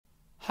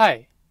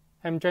Hi,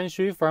 I'm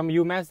Zhan from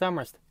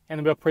UMass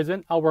and will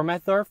present our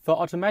method for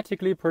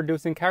automatically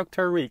producing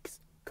character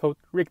rigs called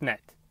RigNet.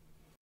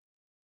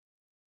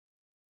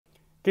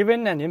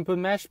 Given an input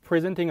mesh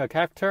presenting a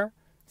character,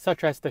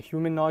 such as the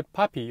humanoid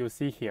puppy you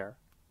see here,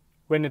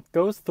 when it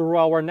goes through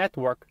our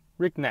network,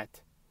 RigNet,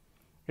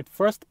 it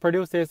first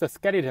produces a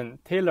skeleton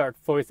tailored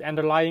for its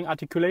underlying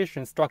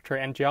articulation structure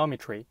and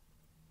geometry,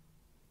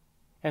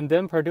 and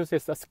then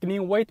produces a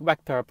skinning weight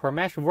vector per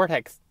mesh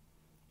vertex,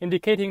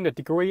 indicating the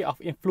degree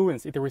of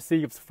influence it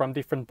receives from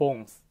different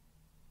bones.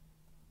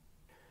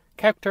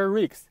 Character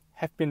rigs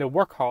have been the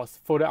workhorse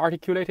for the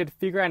articulated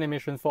figure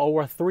animation for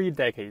over 3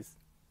 decades.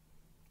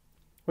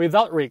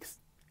 Without rigs,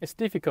 it's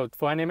difficult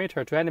for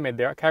animators to animate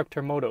their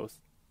character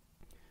models.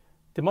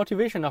 The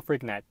motivation of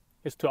RigNet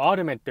is to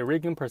automate the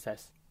rigging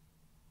process.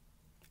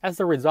 As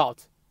a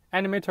result,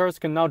 animators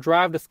can now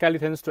drive the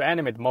skeletons to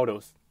animate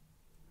models.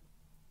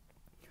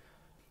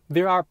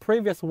 There are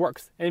previous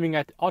works aiming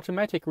at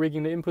automatic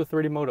rigging the input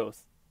 3D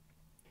models.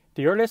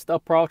 The earliest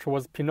approach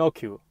was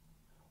Pinocchio,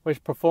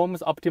 which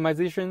performs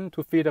optimization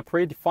to feed a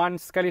predefined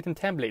skeleton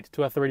template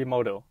to a 3D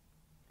model.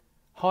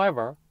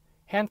 However,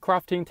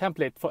 handcrafting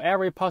template for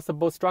every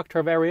possible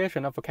structure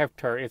variation of a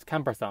character is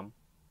cumbersome.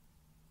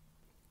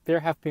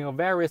 There have been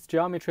various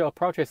geometry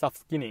approaches of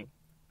skinning.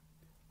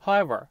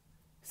 However,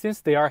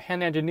 since they are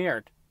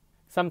hand-engineered,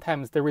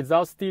 sometimes the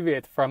results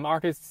deviate from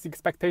artists'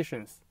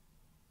 expectations.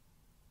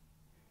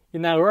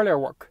 In an earlier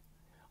work,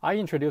 I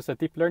introduced a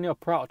deep learning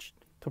approach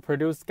to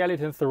produce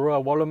skeletons through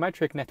a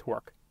volumetric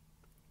network.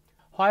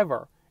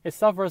 However, it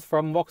suffers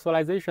from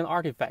voxelization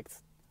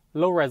artifacts,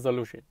 low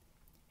resolution,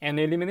 and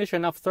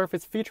elimination of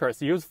surface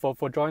features useful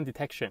for joint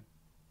detection.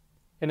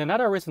 In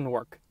another recent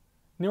work,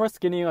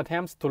 neuroskinning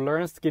attempts to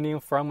learn skinning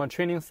from a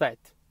training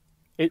set.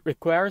 It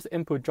requires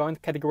input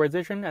joint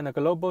categorization and a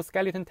global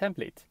skeleton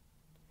template.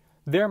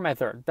 Their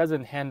method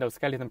doesn't handle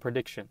skeleton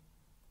prediction.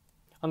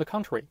 On the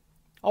contrary,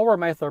 our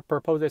method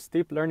proposes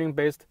deep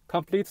learning-based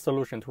complete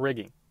solution to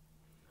rigging,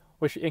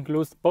 which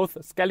includes both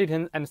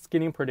skeleton and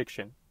skinning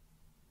prediction.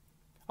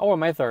 Our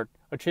method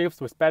achieves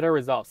with better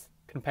results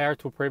compared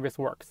to previous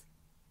works.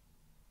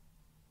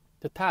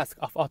 The task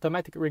of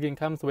automatic rigging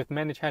comes with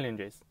many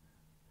challenges.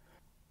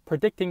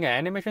 Predicting an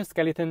animation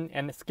skeleton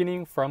and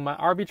skinning from an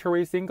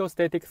arbitrary single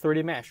static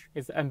 3D mesh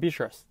is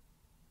ambitious.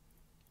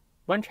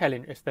 One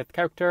challenge is that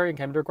character and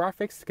computer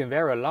graphics can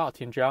vary a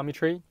lot in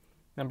geometry,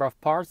 number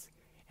of parts,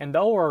 and the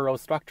overall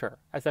structure,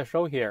 as I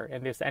show here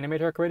in this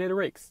animator-created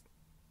rigs.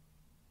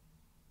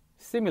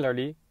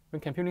 Similarly, when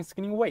computing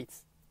skinning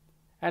weights,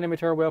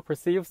 animator will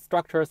perceive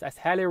structures as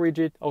highly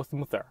rigid or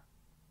smoother.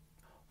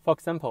 For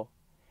example,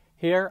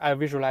 here I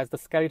visualize the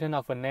skeleton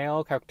of a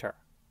nail character.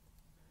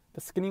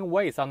 The skinning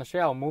weights on the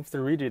shell moves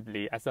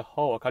rigidly as a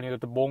whole according to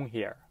the bone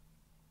here,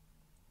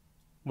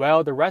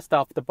 while the rest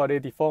of the body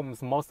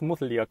deforms more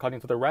smoothly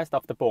according to the rest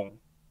of the bone.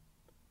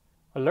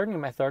 A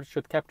learning method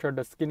should capture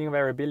the skinning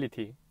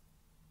variability.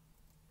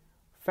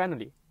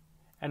 Finally,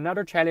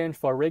 another challenge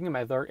for a rigging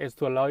method is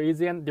to allow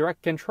easy and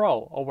direct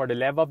control over the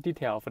level of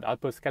detail for the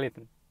output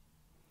skeleton.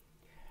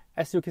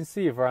 As you can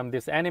see from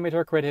these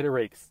animator-created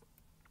rigs,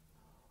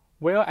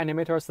 while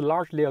animators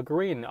largely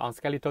agree on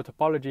skeletal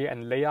topology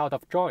and layout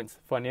of joints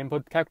for an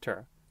input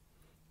character,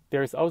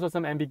 there is also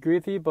some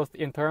ambiguity both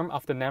in terms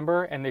of the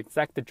number and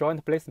exact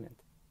joint placement.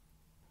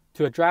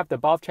 To address the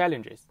above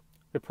challenges,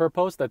 we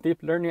proposed a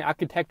deep learning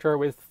architecture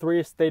with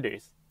 3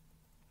 stages.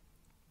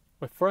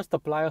 We first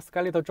apply a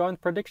skeletal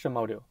joint prediction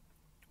module,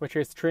 which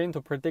is trained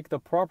to predict the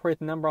appropriate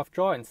number of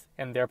joints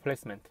and their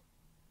placement,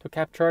 to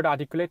capture the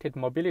articulated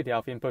mobility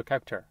of input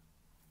character.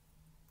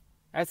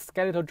 As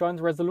skeletal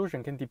joint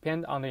resolution can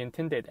depend on the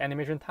intended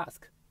animation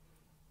task,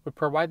 we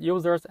provide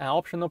users an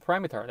optional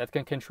parameter that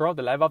can control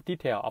the level of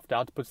detail of the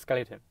output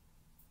skeleton.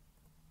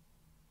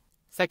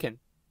 Second,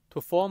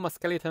 to form a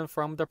skeleton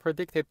from the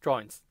predicted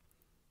joints,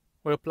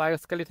 we apply a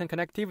skeleton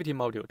connectivity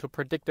module to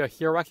predict the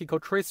hierarchical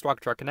tree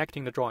structure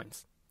connecting the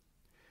joints.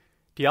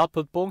 The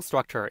output bone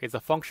structure is a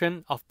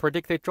function of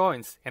predicted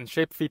joints and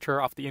shape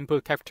feature of the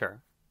input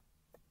character.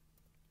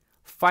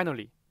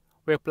 Finally,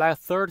 we apply a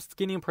third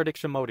skinning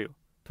prediction module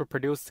to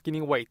produce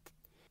skinning weight,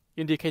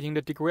 indicating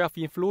the degree of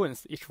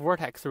influence each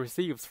vertex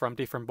receives from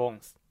different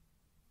bones.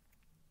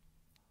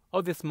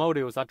 All these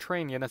modules are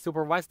trained in a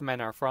supervised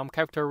manner from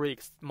character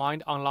rigs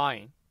mined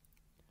online.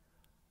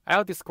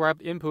 I'll describe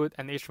the input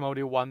and each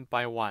module one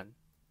by one.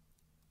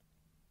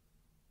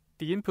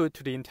 The input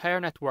to the entire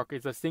network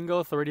is a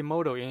single 3D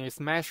model in its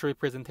mesh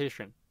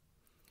representation.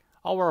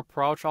 Our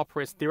approach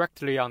operates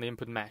directly on the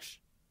input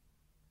mesh.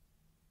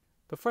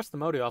 The first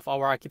module of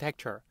our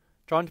architecture,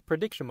 joint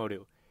prediction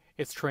module,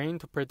 is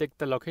trained to predict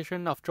the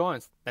location of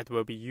joints that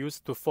will be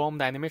used to form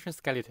the animation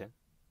skeleton.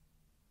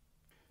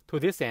 To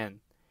this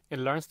end, it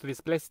learns to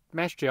displace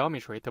mesh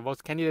geometry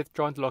towards candidate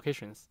joint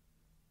locations.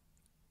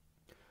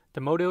 The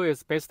module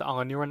is based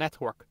on a neural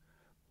network,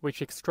 which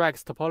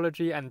extracts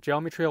topology and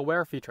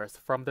geometry-aware features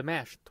from the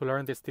mesh to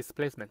learn these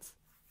displacements.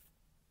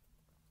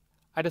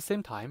 At the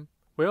same time,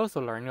 we also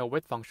learn a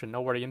weight function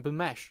over the input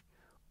mesh,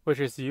 which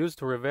is used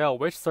to reveal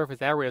which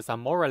surface areas are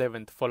more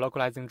relevant for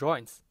localizing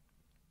joints.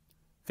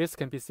 This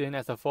can be seen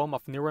as a form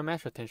of neural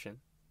mesh attention.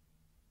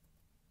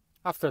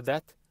 After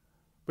that,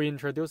 we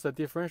introduce a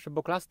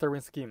differentiable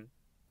clustering scheme,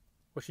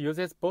 which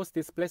uses both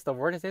displaced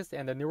vertices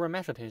and the neural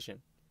mesh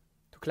attention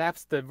to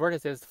collapse the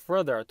vertices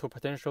further to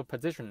potential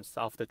positions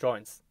of the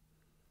joints.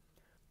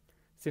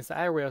 Since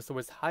areas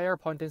with higher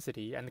point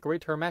density and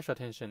greater mesh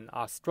attention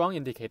are strong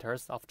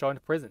indicators of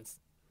joint presence,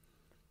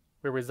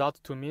 we resort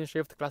to mean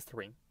shift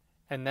clustering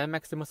and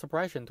non-maximum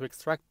separation to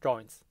extract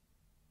joints.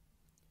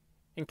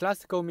 In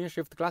classical mean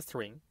shift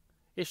clustering,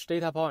 each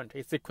data point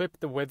is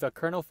equipped with a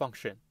kernel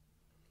function.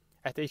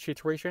 At each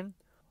iteration,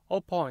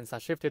 all points are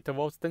shifted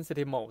towards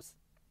density modes.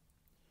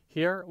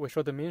 Here, we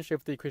show the mean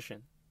shift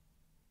equation.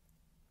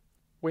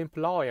 We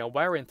employ a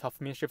variant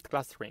of mean shift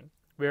clustering,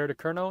 where the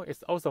kernel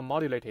is also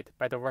modulated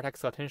by the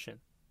vertex attention.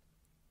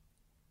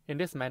 In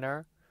this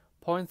manner,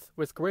 points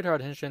with greater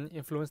attention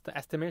influence the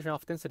estimation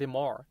of density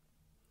more.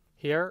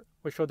 Here,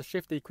 we show the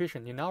shift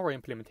equation in our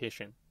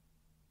implementation.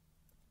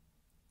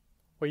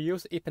 We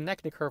use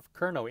Epanechni curve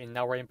kernel in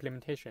our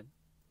implementation.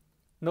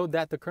 Note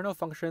that the kernel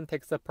function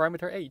takes a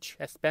parameter h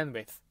as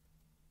bandwidth.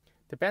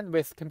 The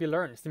bandwidth can be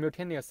learned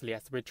simultaneously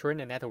as we train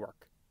a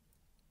network.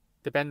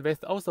 The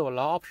bandwidth also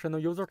allows optional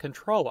user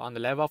control on the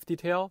level of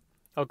detail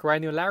or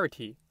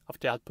granularity of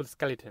the output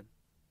skeleton.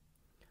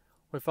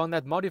 We found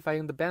that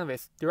modifying the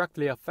bandwidth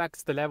directly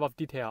affects the level of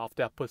detail of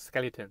the output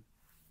skeleton.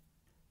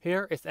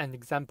 Here is an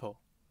example.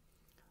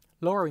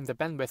 Lowering the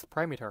bandwidth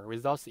parameter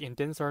results in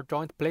denser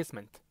joint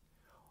placement,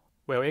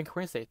 while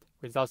increasing it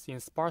results in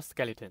sparse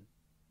skeleton.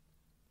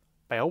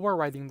 By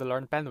overriding the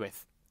learned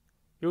bandwidth,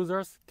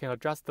 users can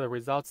adjust the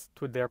results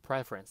to their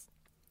preference.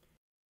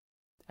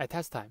 At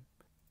test time,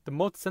 the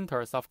mode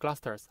centers of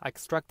clusters are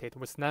extracted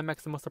with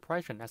non-maximal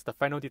separation as the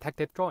final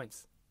detected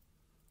joints.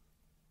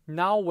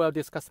 Now we'll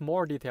discuss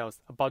more details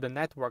about the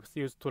networks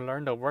used to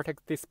learn the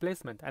vertex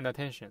displacement and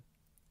attention.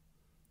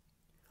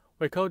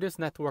 We call this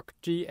network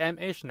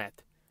GMEDGECONV.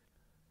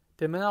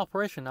 The main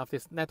operation of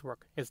this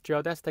network is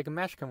geodesic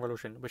mesh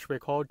convolution, which we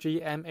call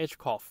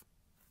GMEDGECONV.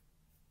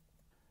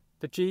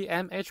 The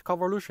GMH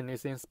convolution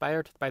is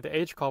inspired by the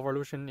H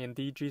convolution in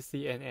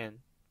DGCNN.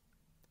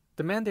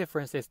 The main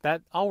difference is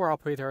that our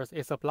operators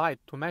is applied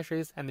to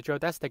meshes and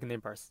geodesic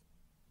neighbors.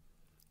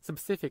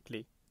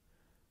 Specifically,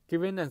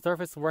 given a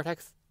surface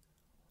vertex,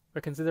 we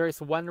consider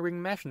its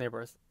one-ring mesh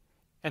neighbors,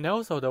 and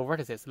also the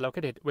vertices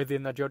located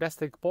within a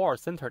geodesic bore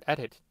centered at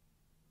it.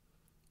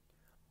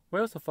 We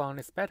also found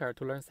it's better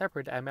to learn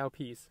separate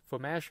MLPs for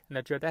mesh and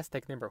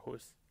geodesic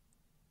neighborhoods,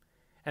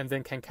 and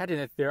then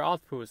concatenate their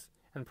outputs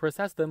and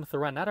process them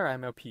through another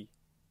MLP.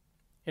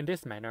 In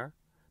this manner,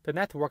 the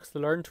networks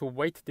learn to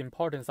weight the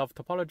importance of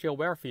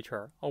topology-aware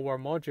feature over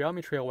more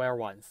geometry-aware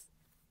ones.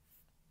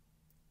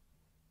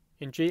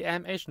 In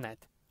GMEDGENET,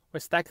 we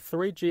stack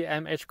 3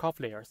 GMEDGECONV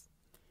layers.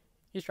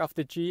 Each of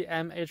the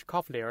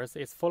GMEDGECONV layers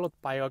is followed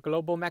by a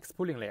global max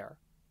pooling layer.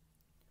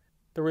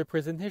 The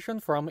representation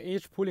from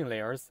each pooling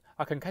layers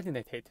are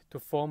concatenated to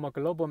form a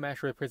global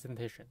mesh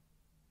representation.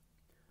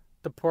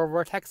 The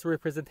per-vertex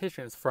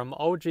representations from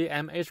all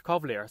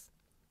GMEDGECONV layers,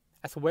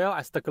 as well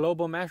as the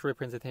global mesh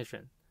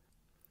representation,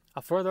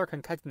 are further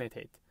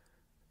concatenated,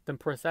 then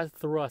processed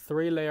through a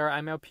 3-layer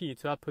MLP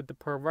to output the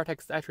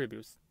per-vertex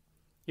attributes,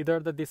 either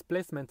the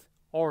displacement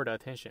or the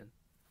attention.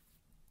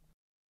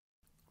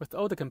 With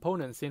all the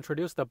components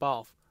introduced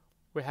above,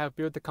 we have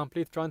built the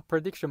complete joint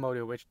prediction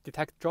module which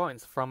detects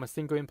joints from a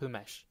single input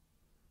mesh.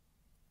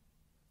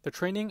 The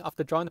training of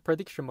the joint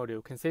prediction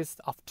module consists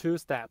of 2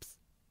 steps.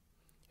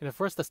 In the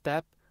first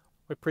step,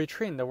 we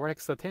pre-train the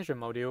vertex attention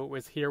module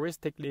with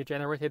heuristically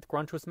generated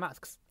ground truth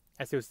masks,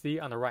 as you see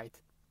on the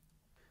right.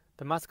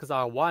 The masks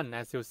are 1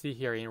 as you see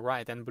here in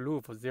red and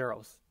blue for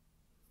zeros.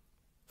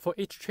 For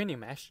each training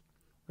mesh,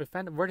 we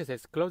find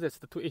vertices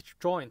closest to each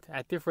joint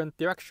at different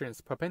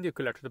directions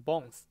perpendicular to the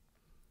bones.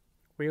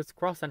 We use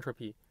cross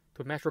entropy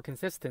to measure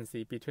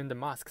consistency between the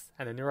masks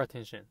and the neural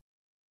tension.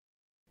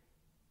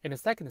 In the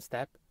second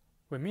step,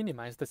 we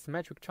minimize the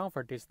symmetric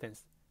chamfer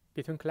distance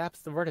between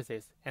collapsed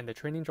vertices and the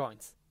training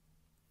joints.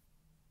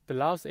 The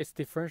loss is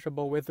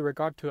differentiable with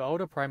regard to all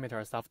the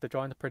parameters of the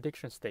joint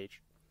prediction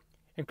stage,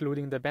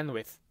 including the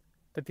bandwidth,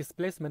 the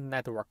displacement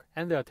network,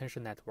 and the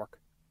attention network.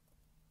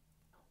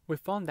 We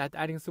found that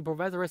adding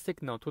supervisory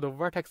signal to the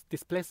vertex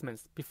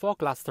displacements before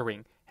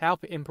clustering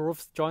helps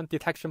improve joint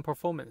detection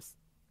performance.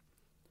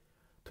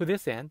 To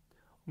this end,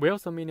 we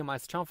also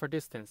minimize chamfer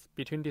distance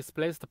between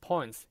displaced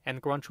points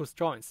and ground truth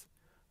joints,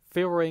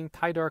 favoring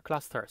tighter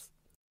clusters.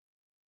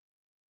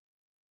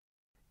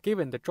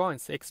 Given the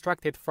joints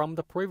extracted from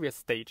the previous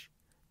stage,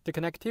 the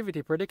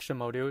connectivity prediction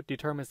module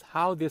determines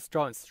how these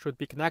joints should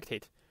be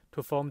connected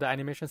to form the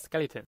animation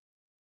skeleton.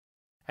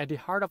 At the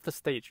heart of the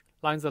stage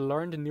lies a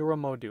learned neural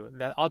module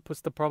that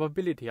outputs the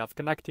probability of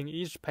connecting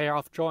each pair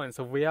of joints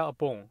via a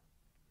bone.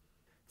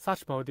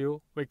 Such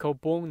module, we call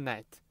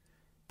BoneNet,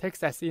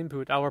 takes as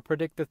input our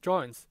predicted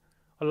joints,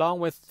 along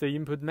with the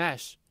input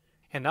mesh,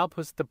 and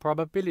outputs the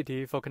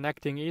probability for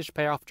connecting each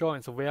pair of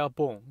joints via a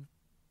bone.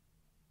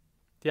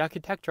 The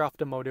architecture of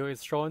the module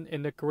is shown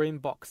in the green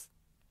box.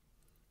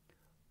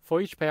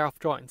 For each pair of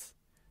joints,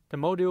 the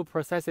module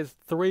processes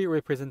 3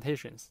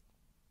 representations.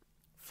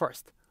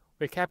 First,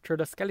 we capture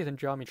the skeleton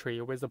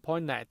geometry with a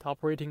point net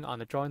operating on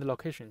the joint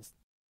locations.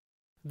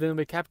 Then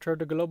we capture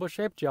the global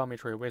shape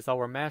geometry with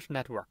our mesh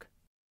network.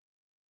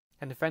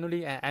 And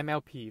finally, an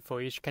MLP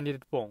for each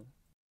candidate bone.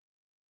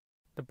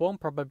 The bone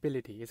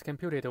probability is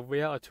computed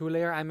via a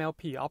 2-layer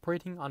MLP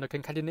operating on the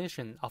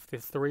concatenation of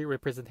these 3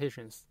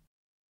 representations.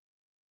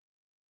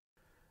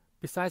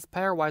 Besides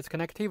pairwise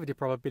connectivity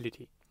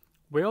probability,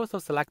 we also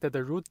selected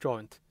the root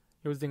joint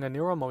using a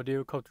neural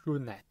module called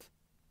RigNet.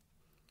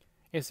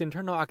 Its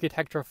internal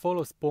architecture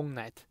follows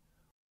BoneNet.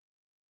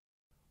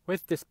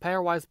 With these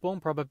pairwise bone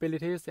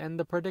probabilities and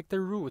the predicted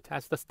root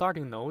as the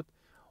starting node,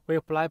 we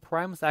apply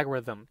Prim's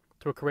algorithm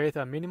to create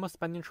a minimal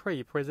spanning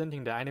tree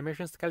presenting the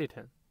animation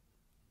skeleton.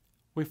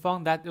 We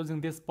found that using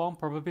these bone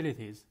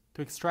probabilities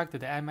to extract the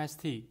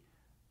MST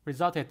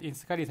resulted in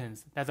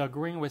skeletons that are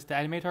agreeing with the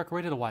animator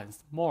created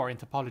ones more in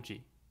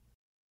topology.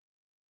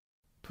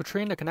 To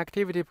train the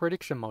connectivity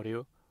prediction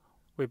module,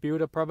 we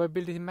build a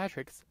probability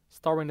matrix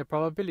storing the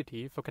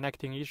probability for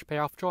connecting each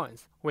pair of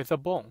joints with a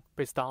bone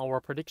based on our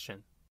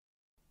prediction.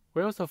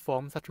 We also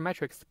form such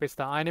matrix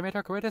based on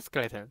animator created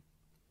skeleton,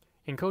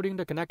 encoding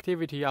the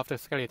connectivity of the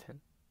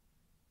skeleton.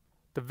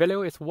 The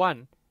value is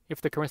 1 if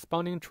the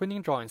corresponding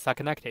training joints are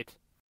connected.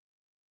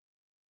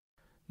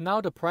 Now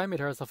the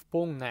parameters of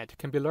BoneNet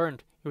can be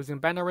learned using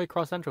binary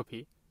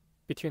cross-entropy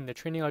between the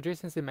training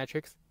adjacency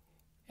matrix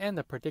and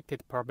the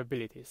predicted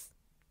probabilities.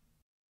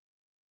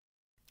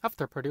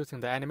 After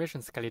producing the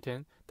animation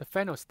skeleton, the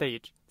final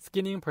stage,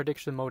 skinning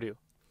prediction module,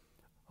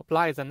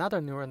 applies another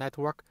neural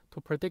network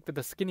to predict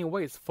the skinning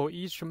weights for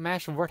each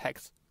mesh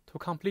vertex to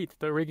complete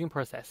the rigging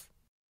process.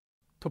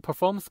 To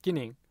perform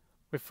skinning,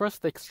 we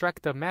first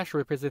extract the mesh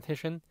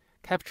representation,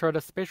 capture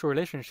the spatial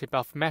relationship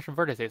of mesh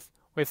vertices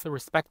with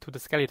respect to the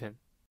skeleton.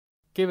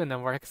 Given a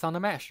vertex on the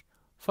mesh,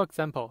 for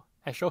example,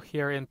 I show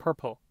here in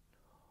purple,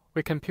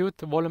 we compute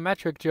the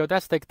volumetric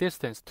geodesic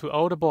distance to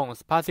all the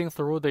bones passing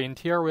through the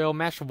interior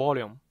mesh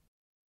volume.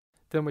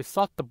 Then we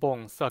sort the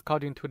bones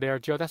according to their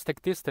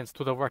geodesic distance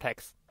to the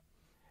vertex,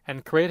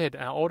 and created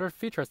an ordered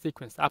feature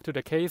sequence up to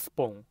the kth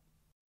bone.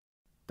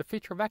 The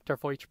feature vector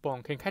for each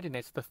bone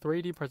concatenates the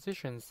 3D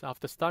positions of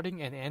the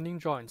starting and ending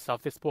joints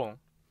of this bone,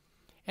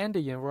 and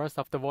the inverse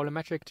of the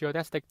volumetric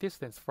geodesic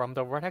distance from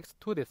the vertex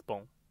to this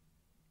bone.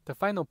 The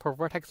final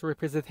per-vertex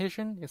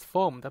representation is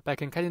formed by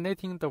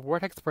concatenating the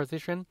vertex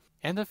position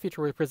and the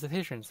feature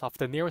representations of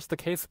the nearest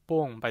kth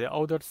bone by the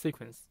ordered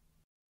sequence.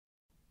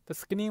 The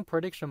skinning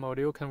prediction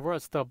module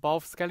converts the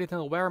above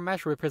skeleton-aware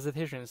mesh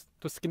representations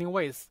to skinning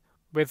weights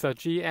with a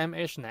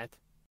GMEDGECONV.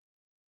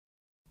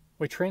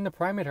 We train the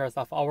parameters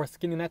of our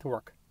skinning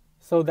network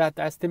so that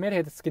the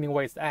estimated skinning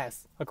weights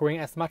S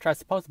agreeing as much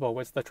as possible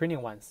with the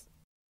training ones.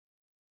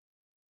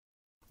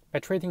 By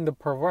treating the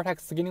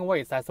per-vertex skinning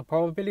weights as a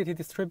probability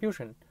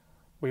distribution,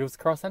 we use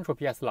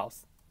cross-entropy as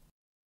loss.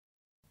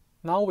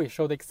 Now we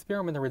show the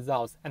experiment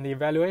results and the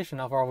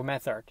evaluation of our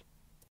method.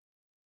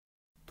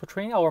 To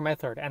train our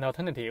method and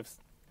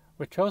alternatives,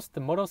 we chose the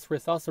model's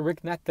resource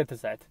RigNet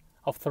dataset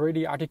of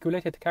 3D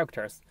articulated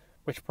characters,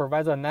 which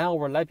provides a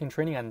non-overlapping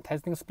training and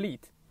testing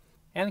split,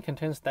 and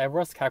contains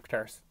diverse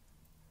characters.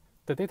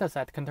 The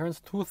dataset contains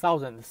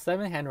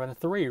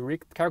 2,703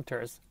 rigged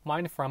characters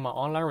mined from an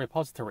online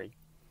repository,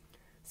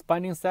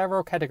 spanning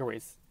several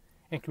categories,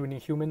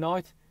 including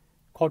humanoid,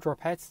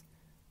 quadrupeds,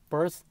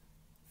 birds,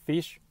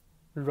 fish,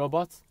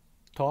 robots,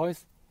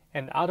 toys,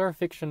 and other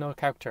fictional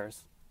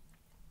characters.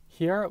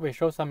 Here we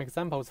show some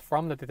examples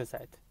from the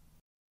dataset.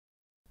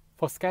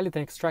 For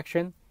skeleton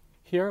extraction,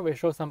 here we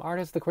show some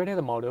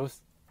artist-created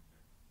models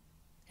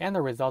and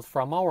the results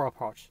from our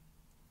approach.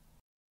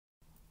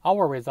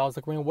 Our results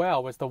agree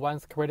well with the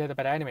ones created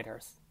by the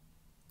animators.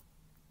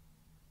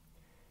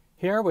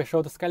 Here we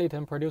show the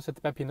skeleton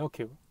produced by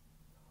Pinocchio.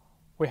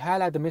 We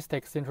highlight the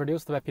mistakes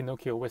introduced by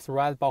Pinocchio with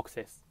red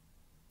boxes.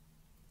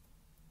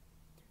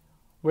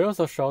 We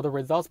also show the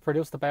results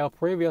produced by a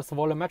previous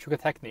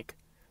volumetric technique,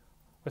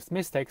 with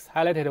mistakes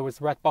highlighted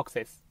with red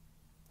boxes.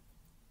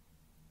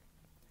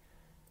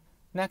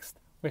 Next,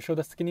 we show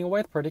the skinning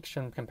weight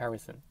prediction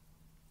comparison.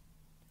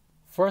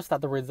 First are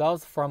the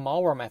results from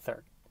our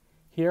method.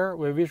 Here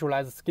we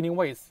visualize skinning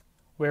weights,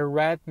 where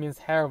red means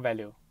hair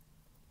value,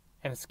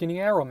 and skinning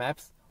error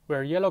maps,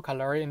 where yellow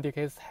color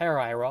indicates hair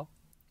error,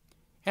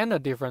 and a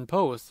different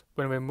pose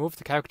when we move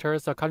the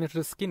characters according to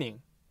the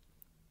skinning.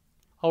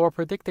 Our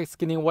predicted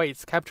skinning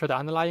weights capture the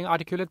underlying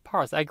articulate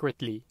parts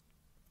accurately.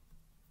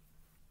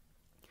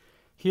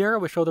 Here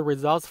we show the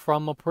results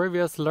from a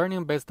previous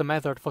learning-based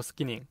method for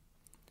skinning.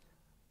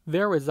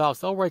 Their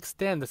results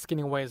overextend the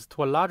skinning weights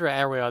to a larger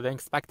area than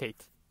expected.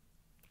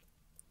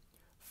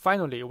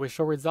 Finally, we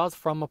show results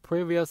from a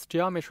previous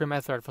geometry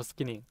method for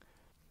skinning.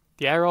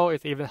 The error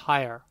is even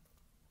higher.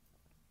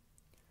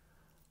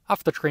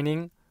 After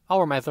training,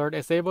 our method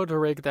is able to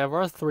rig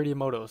diverse 3D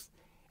models,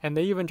 and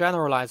even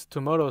generalize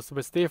to models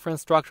with different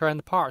structure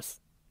and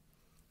parts.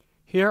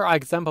 Here are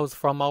examples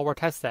from our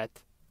test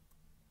set.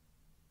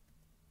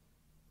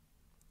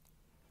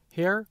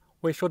 Here,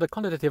 we show the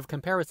quantitative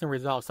comparison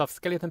results of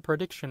skeleton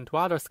prediction to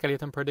other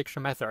skeleton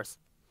prediction methods,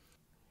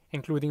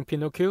 including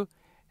Pinocchio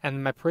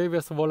and my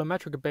previous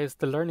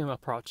volumetric-based learning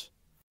approach.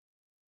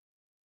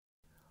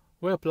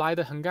 We apply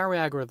the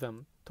Hungarian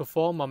algorithm to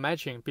form a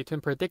matching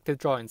between predicted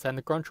joints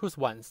and ground truth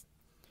ones.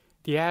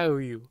 The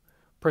IOU,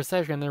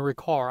 precision, and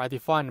recall are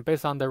defined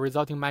based on the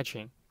resulting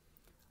matching.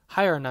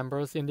 Higher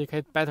numbers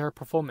indicate better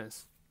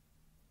performance.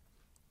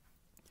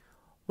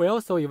 We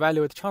also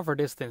evaluate transfer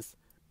distance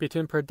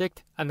between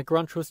predict and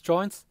ground truth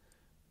joints,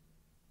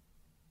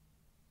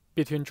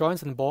 between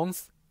joints and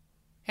bones,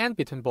 and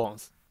between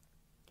bones.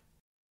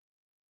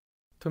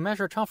 To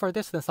measure transfer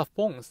distance of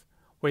bones,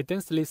 we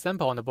densely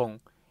sample on the bone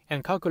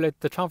and calculate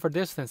the transfer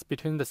distance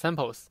between the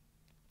samples.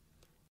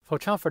 For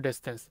transfer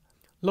distance,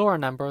 lower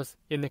numbers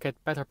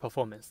indicate better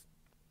performance.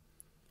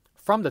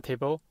 From the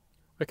table,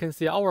 we can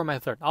see our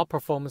method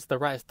outperforms the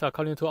rest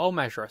according to all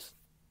measures.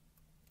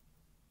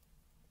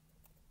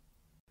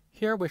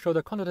 Here we show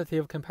the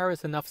quantitative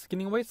comparison of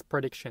skinning weights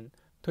prediction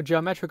to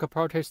geometric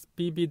approaches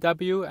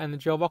BBW and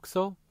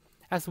GeoVoxel,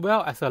 as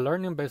well as a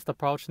learning-based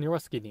approach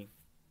neuroskinning.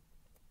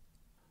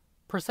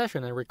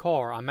 Precision and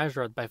recall are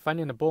measured by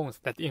finding the bones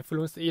that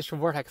influence each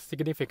vertex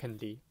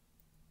significantly.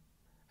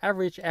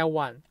 Average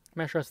L1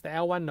 measures the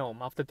L1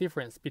 norm of the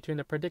difference between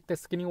the predicted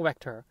skinning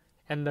vector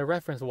and the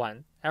reference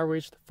one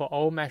averaged for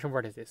all mesh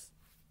vertices.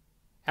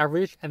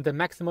 Average and the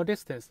maximal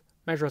distance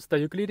measures the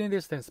Euclidean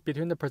distance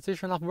between the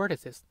position of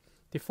vertices,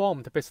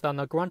 deformed based on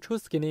the ground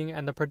truth skinning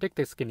and the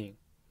predicted skinning.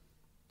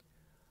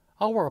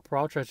 Our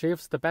approach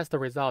achieves the best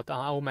result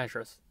on all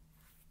measures.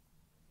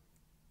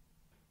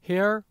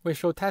 Here, we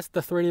show test the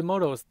 3D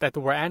models that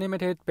were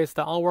animated based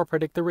on our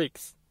predicted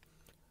rigs.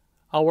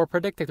 Our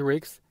predicted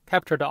rigs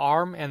capture the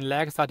arm and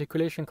legs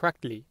articulation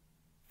correctly.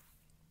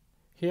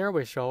 Here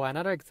we show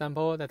another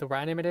example that were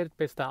animated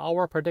based on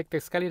our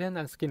predicted skeleton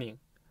and skinning,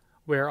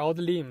 where all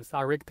the limbs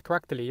are rigged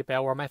correctly by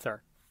our method.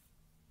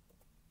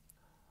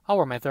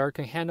 Our method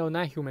can handle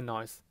non-human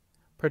noise,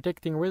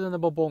 predicting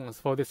reasonable bones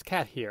for this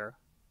cat here.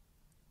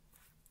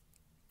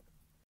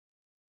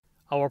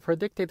 Our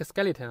predicted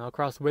skeleton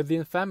across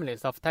within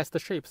families of test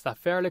shapes are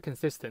fairly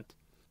consistent.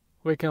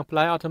 We can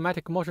apply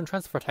automatic motion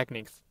transfer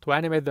techniques to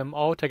animate them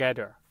all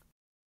together.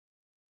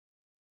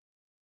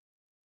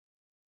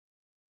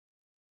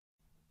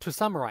 To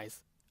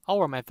summarize,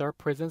 our method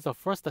presents a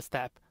first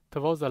step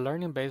towards a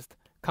learning-based,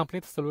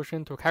 complete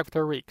solution to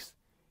character rigs,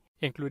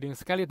 including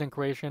skeleton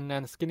creation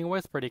and skinning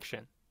weight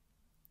prediction.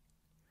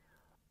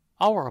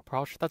 Our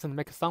approach doesn't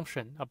make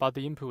assumptions about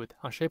the input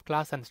on shape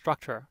class and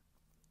structure.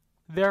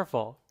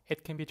 Therefore,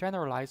 it can be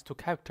generalized to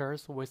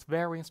characters with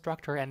varying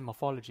structure and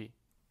morphology.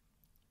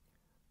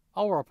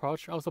 Our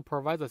approach also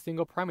provides a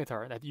single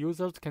parameter that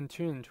users can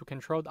tune to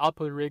control the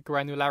output rig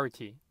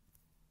granularity.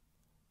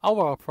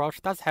 Our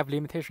approach does have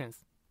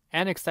limitations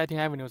and exciting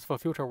avenues for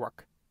future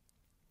work.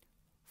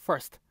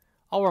 First,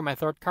 our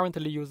method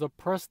currently uses a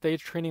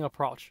per-stage training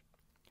approach.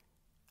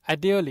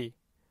 Ideally,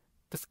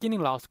 the skinning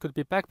loss could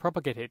be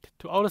backpropagated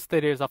to all the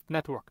stages of the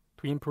network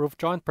to improve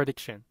joint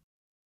prediction.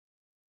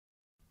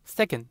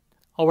 Second,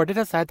 our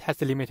dataset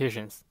has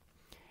limitations.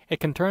 It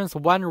contains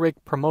one rig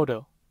per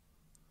model.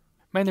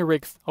 Many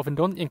rigs often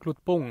don't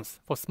include bones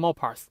for small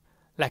parts,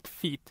 like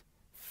feet,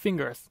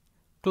 fingers,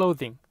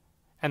 clothing,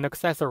 and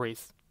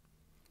accessories,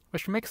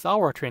 which makes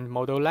our trained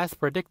model less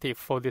predictive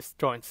for these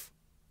joints.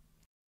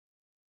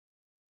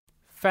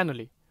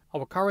 Finally,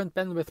 our current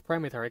bandwidth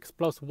parameter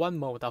explores one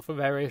mode of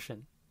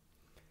variation.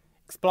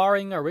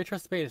 Exploring a richer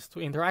space to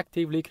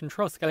interactively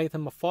control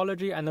skeleton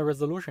morphology and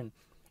resolution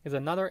is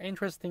another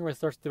interesting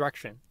research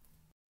direction.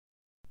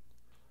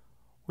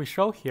 We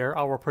show here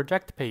our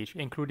project page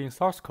including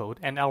source code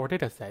and our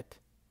dataset.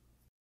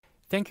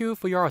 Thank you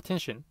for your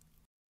attention.